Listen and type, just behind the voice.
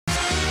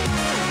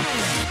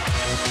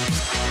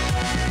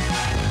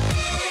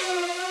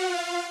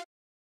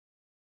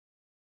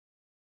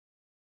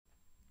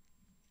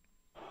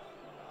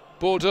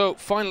Bordeaux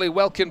finally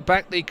welcomed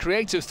back the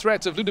creative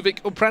threat of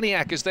Ludovic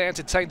OBRANIAK as they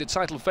entertained the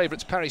title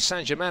favourites Paris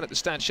Saint-Germain at the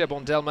Stade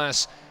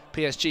Chaban-Delmas.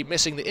 PSG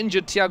missing the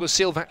injured Thiago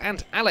Silva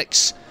and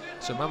Alex.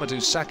 So Mamadou,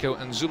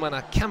 SAKHO and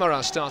Zoumana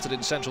CAMARA started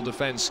in central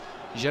defence.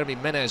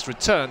 Jérémy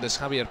returned as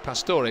Javier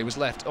Pastore was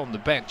left on the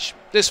bench.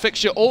 This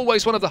fixture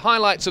always one of the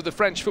highlights of the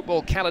French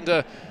football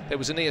calendar. There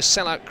was a near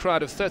sellout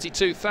crowd of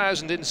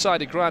 32,000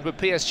 inside the ground, but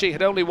PSG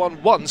had only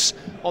won once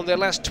on their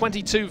last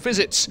 22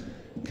 visits.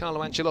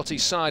 Carlo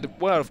Ancelotti's side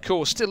were, of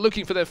course, still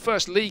looking for their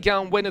first Ligue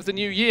 1 win of the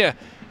new year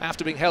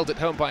after being held at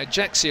home by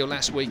Ajaccio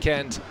last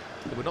weekend.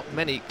 There were not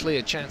many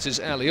clear chances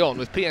early on,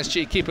 with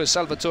PSG keeper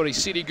Salvatore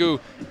Sirigu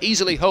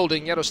easily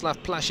holding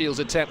Jaroslav Plascil's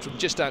attempt from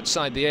just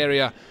outside the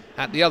area.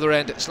 At the other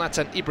end,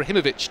 Zlatan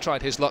Ibrahimovic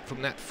tried his luck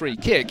from that free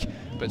kick,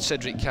 but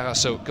Cédric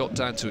CARRASSO got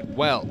down to it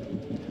well.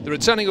 The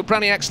returning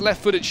OBRANIAK's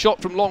left-footed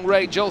shot from long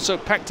range also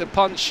packed a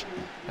punch,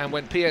 and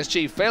when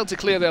PSG failed to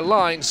clear their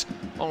lines,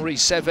 Henri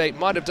SAIVET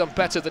might have done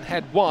better than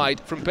head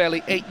wide from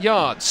barely 8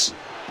 yards.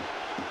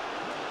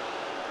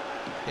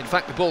 In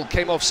fact, the ball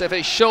came off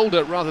SAIVET's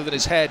shoulder rather than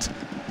his head.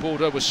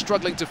 Bordeaux was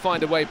struggling to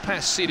find a way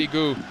past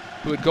Sirigu,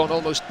 who had gone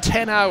almost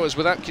 10 hours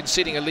without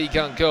conceding a Ligue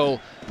 1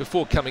 goal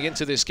before coming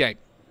into this game.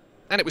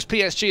 And it was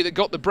PSG that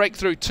got the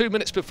breakthrough 2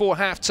 minutes before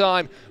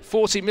half-time.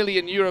 €40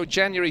 million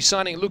January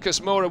signing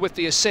Lucas Moura with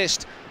the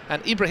assist,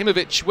 and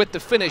Ibrahimovic with the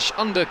finish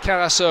under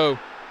CARRASSO.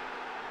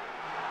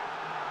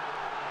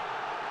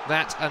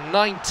 That a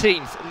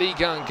 19th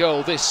Ligue 1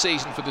 goal this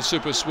season for the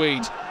Super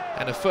Swede,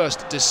 and a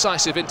first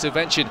decisive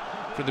intervention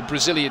from the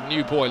Brazilian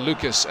new boy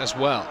Lucas as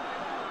well.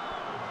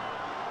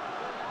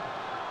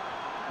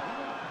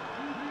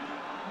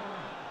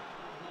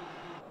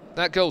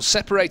 That goal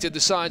separated the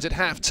sides at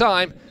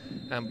half-time,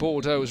 and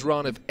Bordeaux's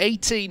run of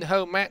 18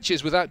 home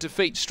matches without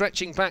defeat,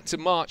 stretching back to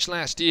March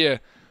last year,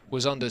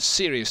 was under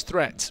serious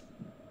threat.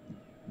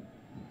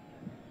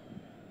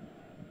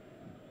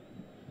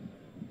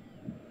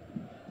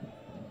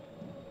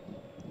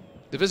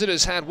 The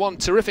visitors had one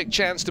terrific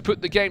chance to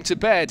put the game to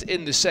bed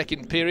in the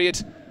second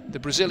period. The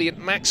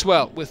Brazilian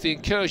Maxwell with the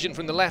incursion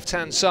from the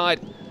left-hand side,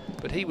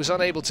 but he was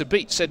unable to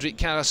beat Cédric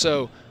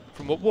CARRASSO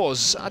from what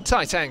was a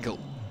tight angle.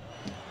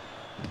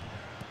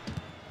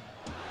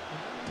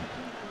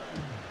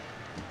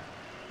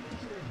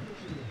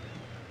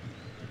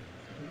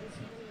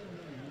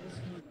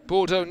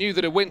 Bordeaux knew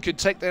that a win could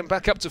take them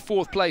back up to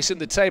 4th place in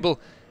the table,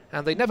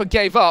 and they never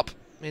gave up.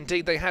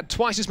 Indeed, they had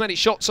twice as many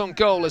shots on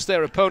goal as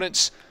their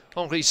opponents.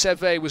 Henri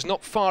SAIVET was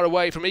not far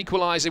away from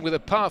equalising with a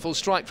powerful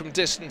strike from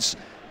distance,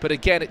 but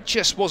again, it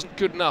just wasn't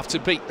good enough to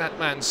beat that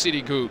man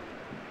Sirigu.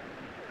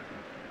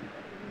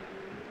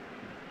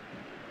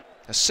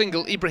 A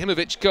single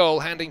Ibrahimovic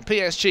goal handing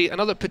PSG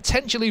another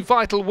potentially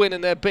vital win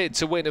in their bid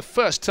to win a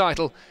first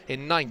title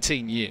in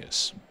 19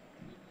 years.